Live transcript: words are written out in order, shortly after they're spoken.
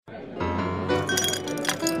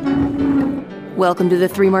Welcome to the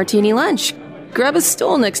Three Martini Lunch. Grab a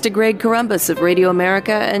stool next to Greg Columbus of Radio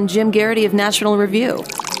America and Jim Garrity of National Review.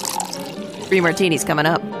 Three Martinis coming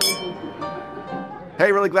up.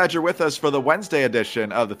 Hey, really glad you're with us for the Wednesday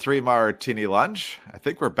edition of the Three Martini Lunch. I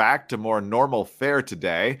think we're back to more normal fare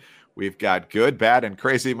today. We've got good, bad, and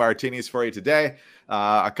crazy martinis for you today.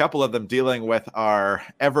 A couple of them dealing with our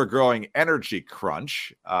ever-growing energy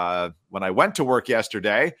crunch. When I went to work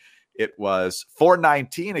yesterday, it was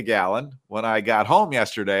 $4.19 a gallon. When I got home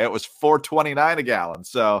yesterday, it was $4.29 a gallon.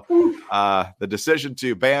 So the decision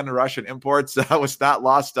to ban Russian imports was not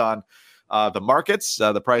lost on the markets.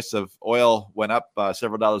 The price of oil went up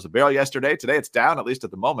several dollars a barrel yesterday. Today it's down, at least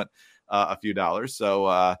at the moment, a few dollars.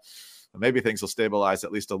 So maybe things will stabilize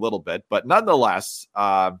at least a little bit. But nonetheless,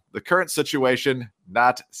 the current situation,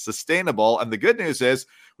 not sustainable. And the good news is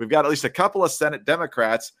we've got at least a couple of Senate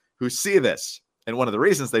Democrats who see this. And one of the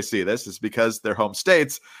reasons they see this is because their home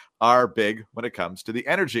states are big when it comes to the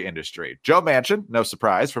energy industry. Joe Manchin, no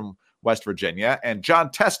surprise, from West Virginia, and John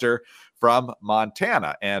Tester from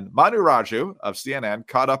Montana. And Manu Raju of CNN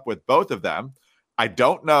caught up with both of them. I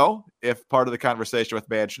don't know if part of the conversation with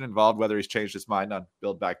Manchin involved whether he's changed his mind on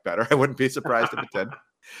Build Back Better. I wouldn't be surprised if it did.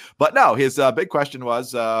 But no, his big question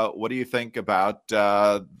was, what do you think about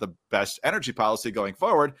the best energy policy going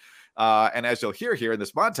forward? And as you'll hear here in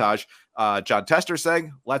this montage, John Tester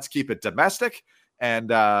saying, let's keep it domestic. And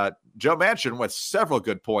Joe Manchin with several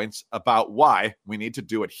good points about why we need to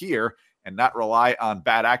do it here and not rely on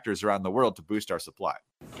bad actors around the world to boost our supply.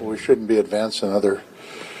 We shouldn't be advancing other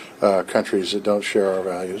countries that don't share our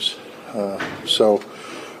values. I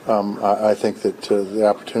think that the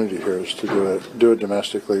opportunity here is to do it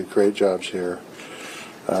domestically, create jobs here,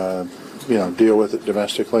 deal with it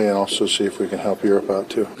domestically, and also see if we can help Europe out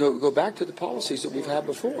too. Go back to the policies that we've had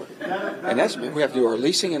before, and that's we have to do our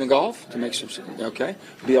leasing in the Gulf to make some. Okay,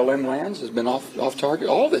 BLM lands has been off target.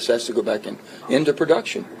 All this has to go back into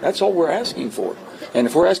production. That's all we're asking for. And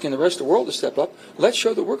if we're asking the rest of the world to step up, let's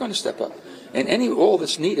show that we're going to step up. And any oil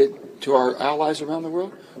that's needed to our allies around the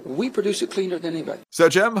world, we produce it cleaner than anybody. So,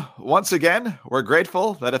 Jim, once again, we're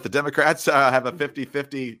grateful that if the Democrats have a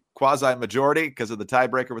 50-50 quasi-majority because of the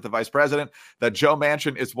tiebreaker with the vice president, that Joe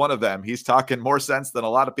Manchin is one of them. He's talking more sense than a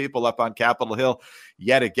lot of people up on Capitol Hill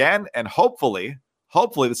yet again. And hopefully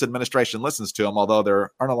this administration listens to him, although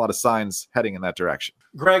there aren't a lot of signs heading in that direction.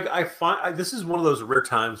 Greg, I find this is one of those rare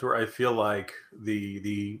times where I feel like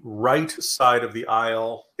the right side of the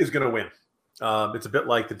aisle is going to win. It's a bit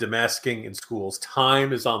like the demasking in schools.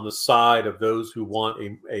 Time is on the side of those who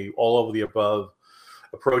want a all of the above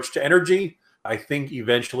approach to energy. I think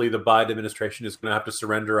eventually the Biden administration is going to have to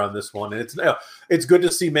surrender on this one. And it's good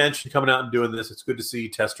to see Manchin coming out and doing this. It's good to see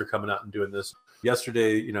Tester coming out and doing this.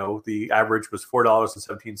 Yesterday, the average was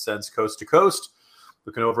 $4.17 coast to coast.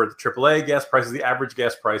 Looking over at the AAA gas prices, the average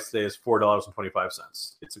gas price today is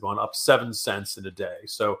 $4.25. It's gone up 7 cents in a day.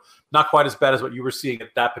 So not quite as bad as what you were seeing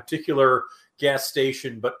at that particular gas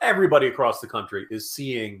station, but everybody across the country is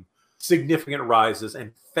seeing significant rises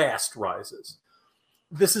and fast rises.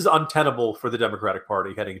 This is untenable for the Democratic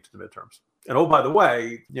Party heading into the midterms. And oh, by the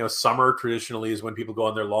way, summer traditionally is when people go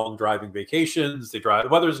on their long driving vacations. They drive, the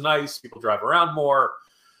weather's nice, people drive around more.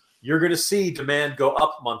 You're going to see demand go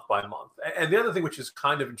up month by month. And the other thing which is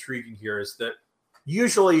kind of intriguing here is that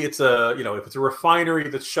usually it's if it's a refinery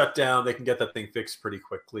that's shut down, they can get that thing fixed pretty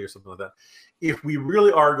quickly or something like that. If we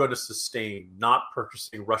really are going to sustain not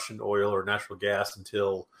purchasing Russian oil or natural gas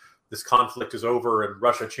until this conflict is over and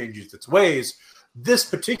Russia changes its ways, this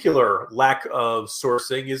particular lack of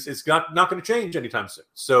sourcing is not going to change anytime soon.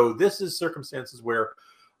 So this is circumstances where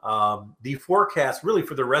the forecast really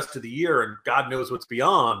for the rest of the year, and God knows what's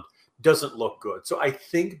beyond, doesn't look good. So I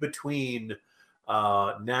think between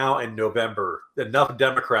now and November, enough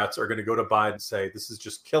Democrats are going to go to Biden and say, this is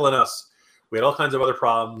just killing us. We had all kinds of other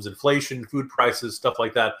problems, inflation, food prices, stuff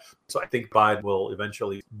like that. So I think Biden will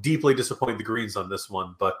eventually deeply disappoint the Greens on this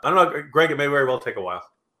one. But I don't know, Greg, it may very well take a while.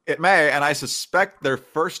 It may, and I suspect their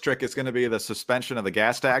first trick is going to be the suspension of the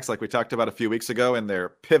gas tax, like we talked about a few weeks ago in their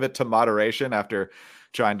pivot to moderation after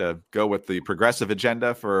trying to go with the progressive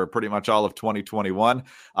agenda for pretty much all of 2021.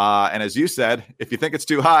 And as you said, if you think it's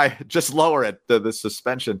too high, just lower it. The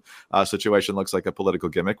suspension situation looks like a political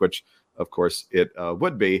gimmick, which, of course, it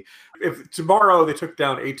would be. If tomorrow they took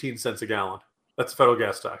down 18 cents a gallon, that's federal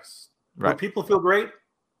gas tax. Right. Would people feel great?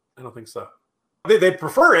 I don't think so. They'd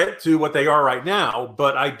prefer it to what they are right now,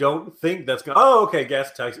 but I don't think that's going to, okay,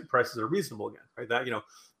 gas tax prices are reasonable again, right? That,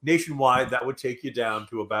 nationwide, that would take you down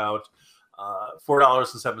to about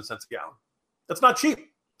 $4.07 a gallon. That's not cheap.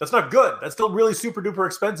 That's not good. That's still really super duper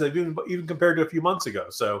expensive, even compared to a few months ago.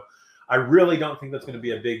 So I really don't think that's going to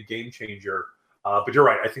be a big game changer But you're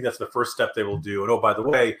right. I think that's the first step they will do. And oh, by the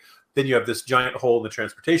way, then you have this giant hole in the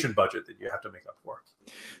transportation budget that you have to make up for.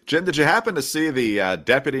 Jim, did you happen to see the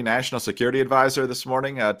Deputy National Security Advisor this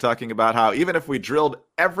morning talking about how even if we drilled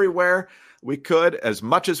everywhere we could, as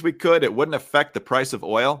much as we could, it wouldn't affect the price of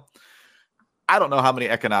oil? I don't know how many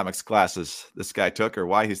economics classes this guy took or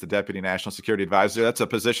why he's the Deputy National Security Advisor. That's a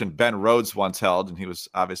position Ben Rhodes once held, and he was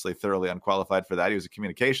obviously thoroughly unqualified for that. He was a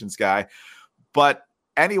communications guy. But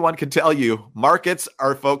anyone can tell you markets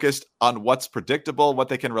are focused on what's predictable, what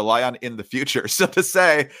they can rely on in the future. So to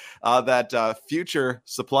say that future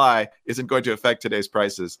supply isn't going to affect today's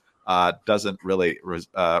prices doesn't really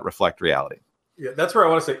reflect reality. Yeah, that's where I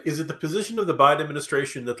want to say, is it the position of the Biden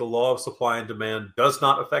administration that the law of supply and demand does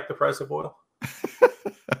not affect the price of oil?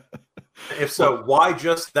 If so, why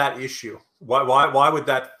just that issue? Why would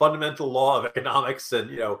that fundamental law of economics,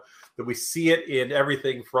 and that we see it in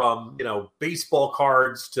everything from baseball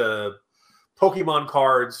cards to Pokemon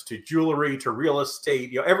cards to jewelry to real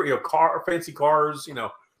estate, fancy cars,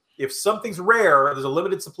 if something's rare, there's a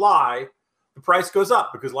limited supply, the price goes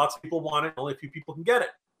up because lots of people want it, only a few people can get it.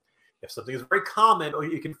 If something is very common or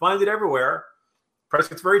you can find it everywhere, price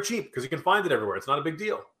gets very cheap because you can find it everywhere. It's not a big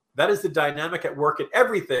deal. That is the dynamic at work in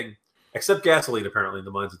everything except gasoline, apparently, in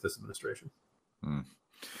the minds of this administration.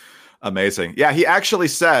 Amazing. Yeah, he actually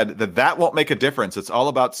said that won't make a difference. It's all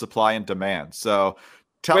about supply and demand. So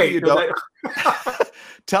tell me you don't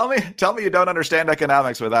tell me you don't understand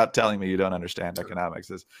economics without telling me you don't understand economics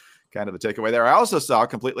is kind of the takeaway there. I also saw,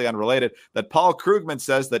 completely unrelated, that Paul Krugman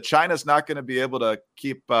says that China's not going to be able to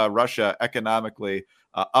keep Russia economically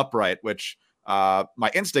upright, which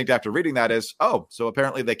my instinct after reading that is, so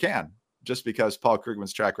apparently they can, just because Paul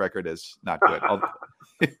Krugman's track record is not good.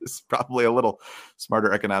 He's probably a little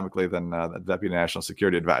smarter economically than the Deputy National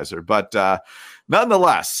Security Advisor. But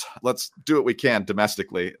nonetheless, let's do what we can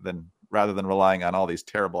domestically rather than relying on all these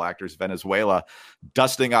terrible actors. Venezuela,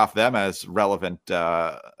 dusting off them as relevant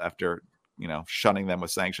after shunning them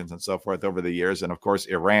with sanctions and so forth over the years. And of course,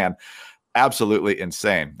 Iran, absolutely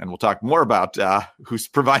insane. And we'll talk more about who's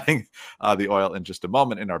providing the oil in just a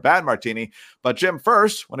moment in our Bad Martini. But Jim,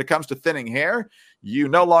 first, when it comes to thinning hair, you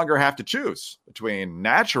no longer have to choose between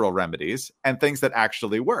natural remedies and things that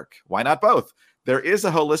actually work. Why not both? There is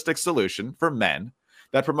a holistic solution for men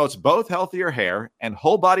that promotes both healthier hair and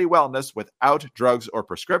whole body wellness without drugs or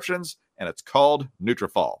prescriptions, and it's called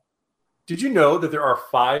Nutrafol. Did you know that there are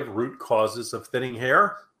 5 root causes of thinning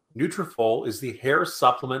hair? Nutrafol is the hair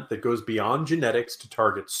supplement that goes beyond genetics to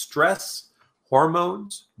target stress,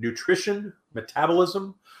 hormones, nutrition,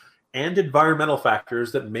 metabolism, and environmental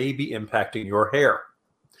factors that may be impacting your hair.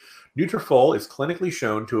 Nutrafol is clinically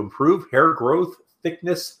shown to improve hair growth,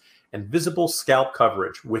 thickness, and visible scalp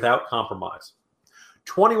coverage without compromise.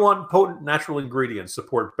 21 potent natural ingredients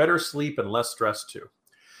support better sleep and less stress too.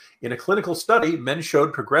 In a clinical study, men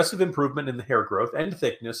showed progressive improvement in the hair growth and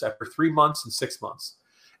thickness after 3 months and 6 months.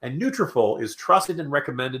 And Nutrafol is trusted and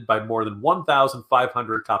recommended by more than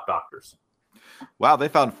 1,500 top doctors. Wow, they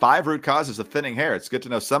found 5 root causes of thinning hair. It's good to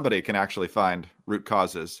know somebody can actually find root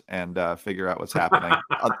causes and figure out what's happening.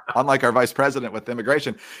 Unlike our vice president with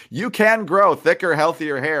immigration, you can grow thicker,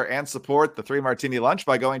 healthier hair and support the 3 Martini Lunch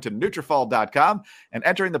by going to Nutrafol.com and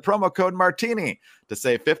entering the promo code Martini to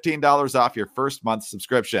save $15 off your first month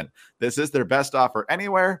subscription. This is their best offer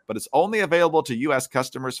anywhere, but it's only available to U.S.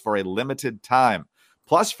 customers for a limited time.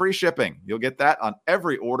 Plus free shipping. You'll get that on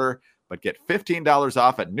every order, but get $15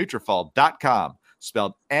 off at Nutrafol.com,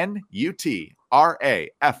 spelled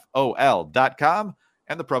Nutrafol.com,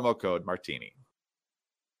 and the promo code Martini.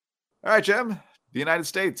 All right, Jim, the United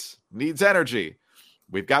States needs energy.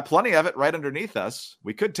 We've got plenty of it right underneath us.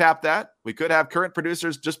 We could tap that. We could have current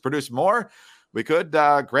producers just produce more. We could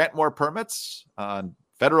grant more permits on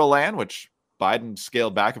federal land, which Biden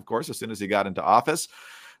scaled back, of course, as soon as he got into office.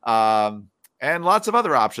 And lots of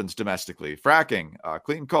other options domestically, fracking,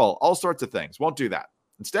 clean coal, all sorts of things. Won't do that.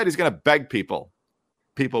 Instead, he's going to beg people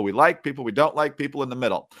we like, people we don't like, people in the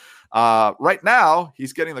middle. Right now,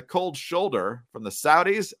 he's getting the cold shoulder from the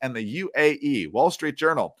Saudis and the UAE. Wall Street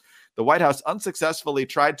Journal. The White House unsuccessfully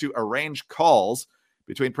tried to arrange calls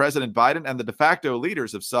between President Biden and the de facto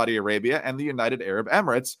leaders of Saudi Arabia and the United Arab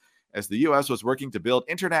Emirates, as the U.S. was working to build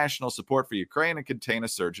international support for Ukraine and contain a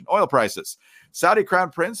surge in oil prices. Saudi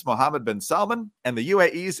Crown Prince Mohammed bin Salman and the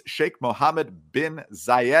UAE's Sheikh Mohammed bin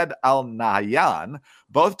Zayed Al Nahyan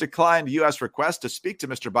both declined U.S. requests to speak to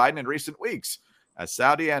Mr. Biden in recent weeks, as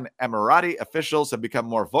Saudi and Emirati officials have become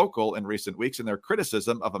more vocal in recent weeks in their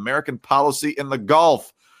criticism of American policy in the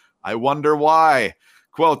Gulf. I wonder why.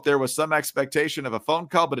 Quote, there was some expectation of a phone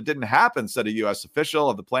call, but it didn't happen, said a U.S. official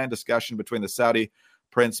of the planned discussion between the Saudi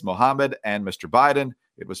Prince Mohammed and Mr. Biden.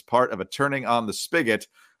 It was part of a turning on the spigot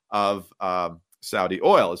of Saudi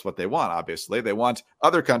oil is what they want, obviously. They want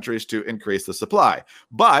other countries to increase the supply.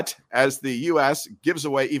 But as the U.S. gives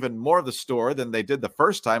away even more of the store than they did the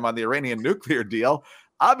first time on the Iranian nuclear deal,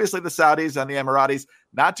 obviously the Saudis and the Emiratis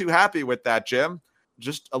not too happy with that, Jim.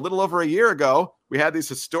 Just a little over a year ago, we had these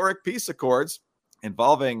historic peace accords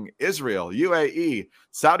involving Israel, UAE.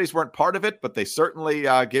 Saudis weren't part of it, but they certainly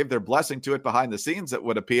gave their blessing to it behind the scenes, it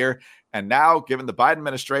would appear. And now, given the Biden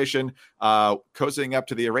administration cozying up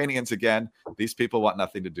to the Iranians again, these people want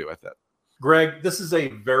nothing to do with it. Greg, this is a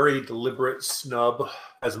very deliberate snub.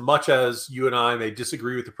 As much as you and I may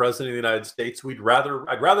disagree with the President of the United States, I'd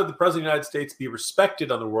rather the President of the United States be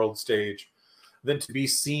respected on the world stage than to be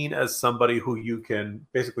seen as somebody who you can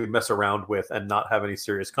basically mess around with and not have any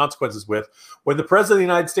serious consequences with. When the President of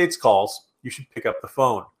the United States calls, you should pick up the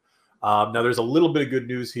phone. Now, there's a little bit of good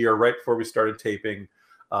news here. Right before we started taping,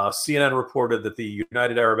 CNN reported that the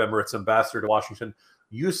United Arab Emirates ambassador to Washington,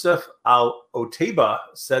 Youssef Al-Otaiba,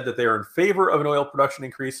 said that they are in favor of an oil production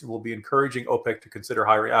increase and will be encouraging OPEC to consider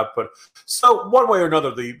higher output. So one way or another,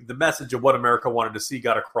 the message of what America wanted to see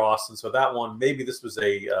got across. And so that one, maybe this was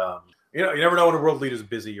a... you never know when a world leader is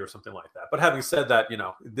busy or something like that. But having said that,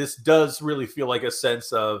 this does really feel like a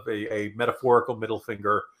sense of a metaphorical middle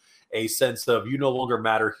finger, a sense of you no longer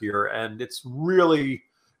matter here. And it's really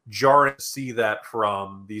jarring to see that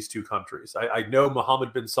from these two countries. I know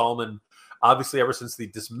Mohammed bin Salman, obviously ever since the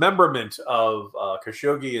dismemberment of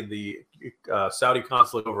Khashoggi and the Saudi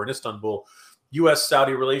consulate over in Istanbul,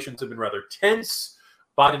 U.S.-Saudi relations have been rather tense.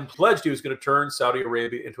 Biden pledged he was going to turn Saudi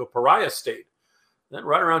Arabia into a pariah state. Then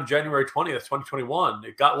right around January 20th, 2021,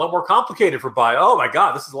 it got a lot more complicated for Biden. Oh, my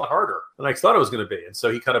God, this is a lot harder than I thought it was going to be. And so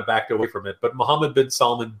he kind of backed away from it. But Mohammed bin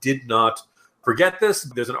Salman did not forget this.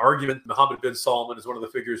 There's an argument Mohammed bin Salman is one of the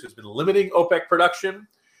figures who's been limiting OPEC production,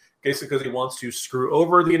 basically because he wants to screw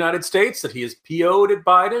over the United States, that he has PO'd at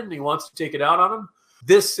Biden, and he wants to take it out on him.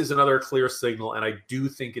 This is another clear signal, and I do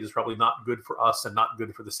think it is probably not good for us and not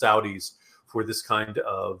good for the Saudis for this kind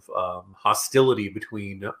of hostility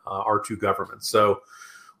between our two governments. So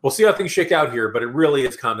we'll see how things shake out here, but it really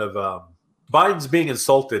is kind of Biden's being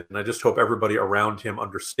insulted, and I just hope everybody around him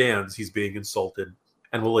understands he's being insulted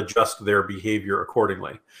and will adjust their behavior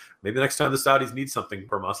accordingly. Maybe the next time the Saudis need something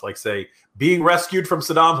from us, like, say, being rescued from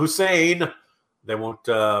Saddam Hussein, we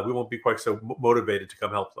won't be quite so motivated to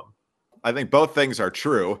come help them. I think both things are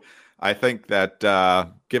true. I think that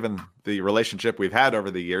given the relationship we've had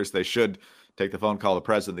over the years, they should take the phone call to the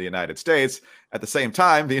President of the United States. At the same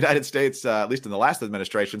time, the United States, at least in the last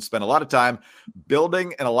administration, spent a lot of time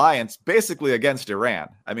building an alliance basically against Iran.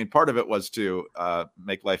 I mean, part of it was to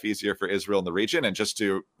make life easier for Israel in the region and just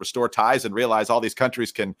to restore ties and realize all these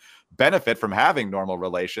countries can benefit from having normal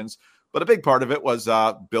relations. But a big part of it was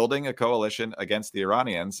building a coalition against the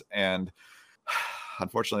Iranians. And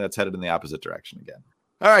unfortunately, that's headed in the opposite direction again.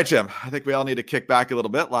 All right, Jim, I think we all need to kick back a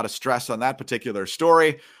little bit. A lot of stress on that particular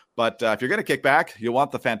story. But if you're going to kick back, you'll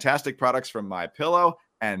want the fantastic products from MyPillow.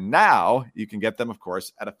 And now you can get them, of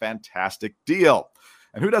course, at a fantastic deal.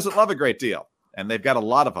 And who doesn't love a great deal? And they've got a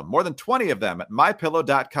lot of them, more than 20 of them at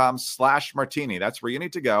mypillow.com/martini. That's where you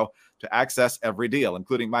need to go to access every deal,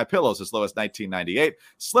 including MyPillows as low as $19.98,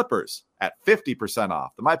 slippers at 50%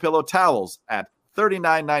 off, the MyPillow towels at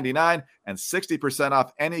 $39.99, and 60%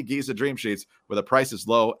 off any Giza Dream Sheets with a price as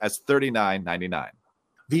low as $39.99.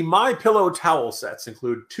 The MyPillow towel sets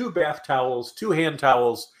include 2 bath towels, 2 hand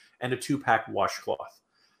towels, and a 2-pack washcloth.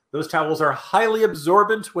 Those towels are highly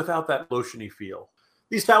absorbent without that lotiony feel.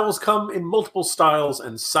 These towels come in multiple styles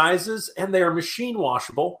and sizes, and they are machine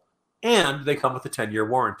washable, and they come with a 10-year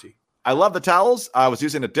warranty. I love the towels. I was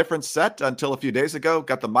using a different set until a few days ago.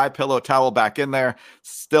 Got the MyPillow towel back in there.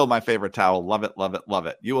 Still my favorite towel. Love it, love it, love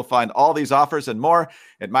it. You will find all these offers and more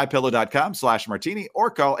at mypillow.com/martini or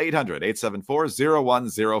call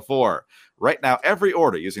 800-874-0104. Right now, every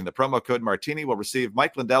order using the promo code Martini will receive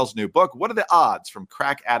Mike Lindell's new book, What Are the Odds? From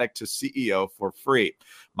Crack Addict to CEO, for free.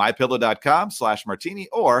 mypillow.com/martini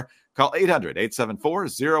or call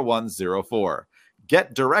 800-874-0104.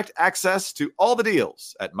 Get direct access to all the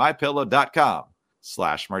deals at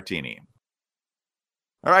mypillow.com/martini.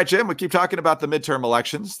 All right, Jim, we keep talking about the midterm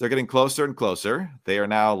elections. They're getting closer and closer. They are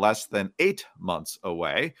now less than 8 months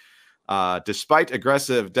away. Despite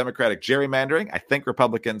aggressive Democratic gerrymandering, I think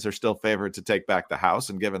Republicans are still favored to take back the House.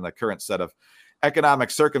 And given the current set of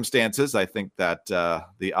economic circumstances, I think that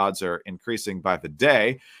the odds are increasing by the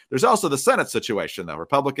day. There's also the Senate situation, though.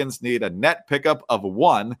 Republicans need a net pickup of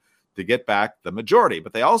 1 to get back the majority,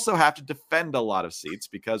 but they also have to defend a lot of seats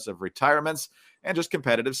because of retirements and just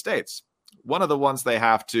competitive states. One of the ones they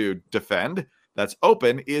have to defend that's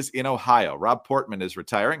open is in Ohio. Rob Portman is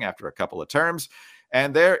retiring after a couple of terms,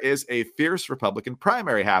 and there is a fierce Republican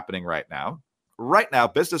primary happening right now. Right now,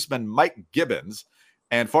 businessman Mike Gibbons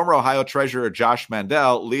and former Ohio Treasurer Josh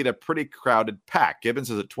Mandel lead a pretty crowded pack. Gibbons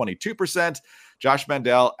is at 22%, Josh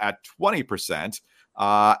Mandel at 20%.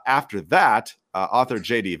 After that, author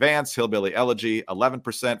J.D. Vance, Hillbilly Elegy,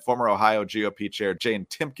 11%, former Ohio GOP Chair Jane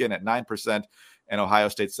Timken at 9%, and Ohio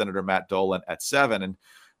State Senator Matt Dolan at 7%. And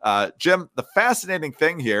Jim, the fascinating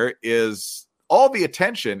thing here is all the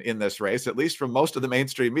attention in this race, at least from most of the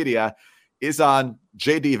mainstream media, is on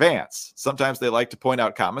J.D. Vance. Sometimes they like to point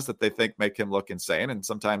out comments that they think make him look insane, and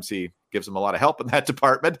sometimes he gives them a lot of help in that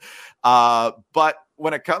department. But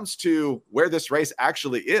when it comes to where this race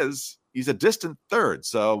actually is, he's a distant third.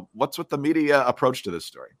 So what's with the media approach to this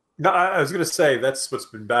story? No, I was going to say that's what's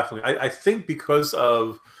been baffling. I think because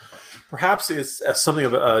of perhaps it's something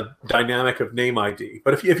of a dynamic of name ID.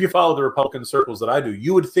 But if you follow the Republican circles that I do,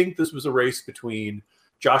 you would think this was a race between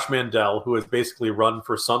Josh Mandel, who has basically run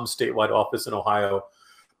for some statewide office in Ohio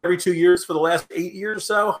every 2 years for the last 8 years or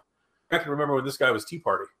so. I can remember when this guy was Tea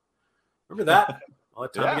Party. Remember that? All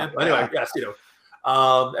that time again? Anyway, yes,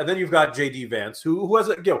 and then you've got J.D. Vance, who has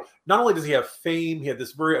not only does he have fame, he had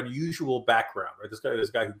this very unusual background, right?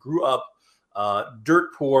 This guy who grew up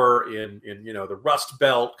dirt poor in the Rust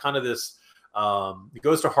Belt, kind of this. He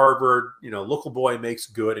goes to Harvard, local boy makes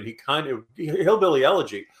good, and Hillbilly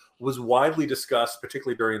Elegy was widely discussed,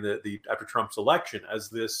 particularly during the after Trump's election,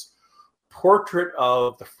 as this portrait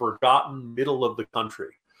of the forgotten middle of the country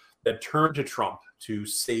that turned to Trump to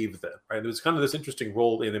save them. Right, there was kind of this interesting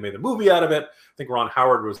role, and they made a movie out of it. I think Ron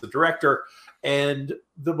Howard was the director, and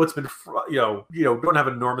what's been don't have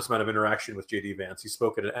an enormous amount of interaction with J.D. Vance. He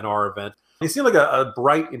spoke at an NR event. He seemed like a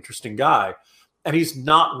bright, interesting guy. And he's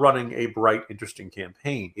not running a bright, interesting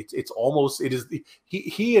campaign. He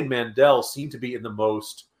and Mandel seem to be in the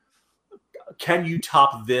most, can you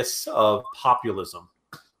top this of populism,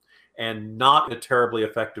 and not in a terribly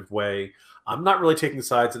effective way. I'm not really taking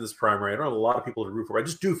sides in this primary. I don't have a lot of people to root for. I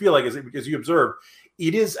just do feel like, as you observe,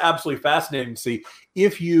 it is absolutely fascinating to see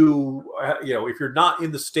if you're not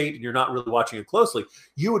in the state and you're not really watching it closely,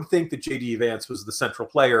 you would think that J.D. Vance was the central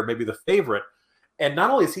player, maybe the favorite. And not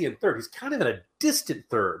only is he in third, he's kind of in a distant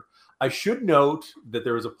third. I should note that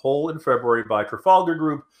there was a poll in February by Trafalgar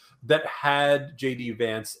Group that had J.D.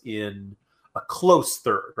 Vance in a close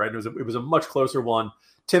third, right? It was a much closer one.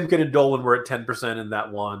 Timken and Dolan were at 10% in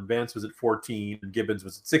that one. Vance was at 14%, and Gibbons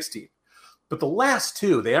was at 16%. But the last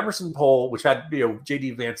two, the Emerson poll, which had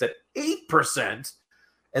J.D. Vance at 8%,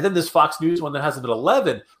 and then this Fox News one that has him at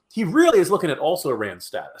 11%, he really is looking at also ran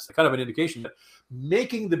status, kind of an indication that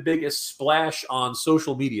making the biggest splash on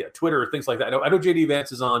social media, Twitter, things like that. I know J.D.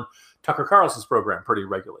 Vance is on Tucker Carlson's program pretty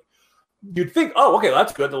regularly. You'd think, oh, okay,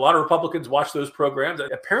 that's good. A lot of Republicans watch those programs.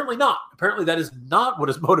 Apparently not. Apparently that is not what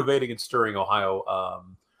is motivating and stirring Ohio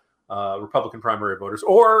Republican primary voters.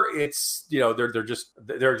 Or it's, they're just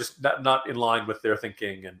not in line with their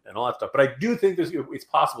thinking and all that stuff. But I do think it's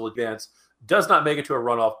possible Vance does not make it to a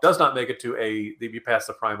runoff, does not make it to they be past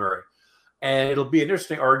the primary. And it'll be an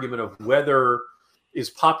interesting argument of whether is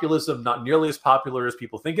populism not nearly as popular as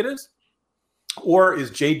people think it is, or is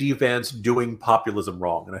J.D. Vance doing populism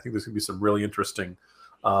wrong? And I think there's going to be some really interesting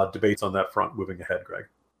debates on that front moving ahead, Greg.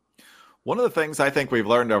 One of the things I think we've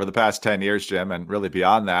learned over the past 10 years, Jim, and really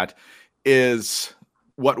beyond that, is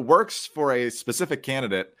what works for a specific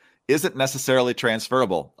candidate isn't necessarily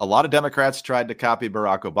transferable. A lot of Democrats tried to copy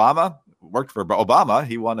Barack Obama. Worked for Obama.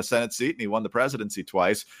 He won a Senate seat and he won the presidency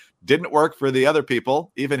twice. Didn't work for the other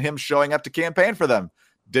people. Even him showing up to campaign for them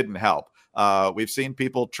didn't help. We've seen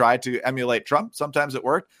people try to emulate Trump. Sometimes it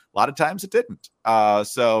worked. A lot of times it didn't.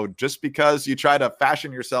 So just because you try to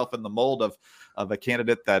fashion yourself in the mold of a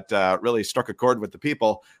candidate that really struck a chord with the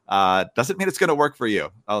people doesn't mean it's going to work for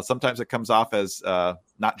you. Sometimes it comes off as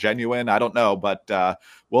not genuine. I don't know, but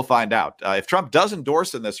we'll find out. If Trump does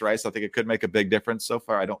endorse in this race, I think it could make a big difference. So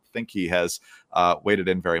far, I don't think he has weighted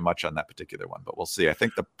in very much on that particular one, but we'll see. I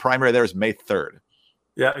think the primary there is May 3rd.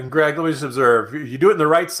 Yeah, and Greg, let me just observe. You do it in the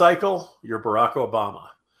right cycle, you're Barack Obama.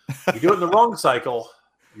 You do it in the wrong cycle,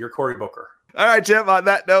 you're Cory Booker. All right, Jim, on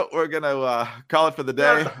that note, we're going to call it for the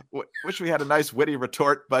day. Wish we had a nice witty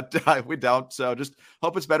retort, but we don't. So just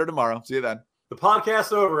hope it's better tomorrow. See you then. The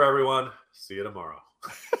podcast's over, everyone. See you tomorrow.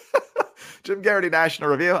 Jim Garrity, National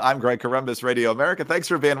Review. I'm Greg Corombos, Radio America. Thanks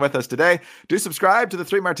for being with us today. Do subscribe to the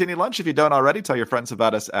 3 Martini Lunch if you don't already. Tell your friends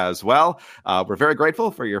about us as well. We're very grateful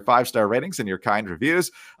for your 5-star ratings and your kind reviews.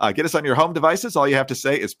 Get us on your home devices. All you have to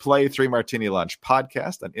say is play 3 Martini Lunch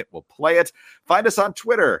podcast, and it will play it. Find us on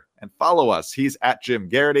Twitter and follow us. He's at Jim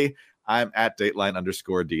Garrity. I'm at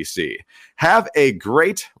Dateline_DC. Have a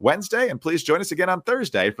great Wednesday, and please join us again on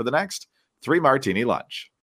Thursday for the next 3 Martini Lunch.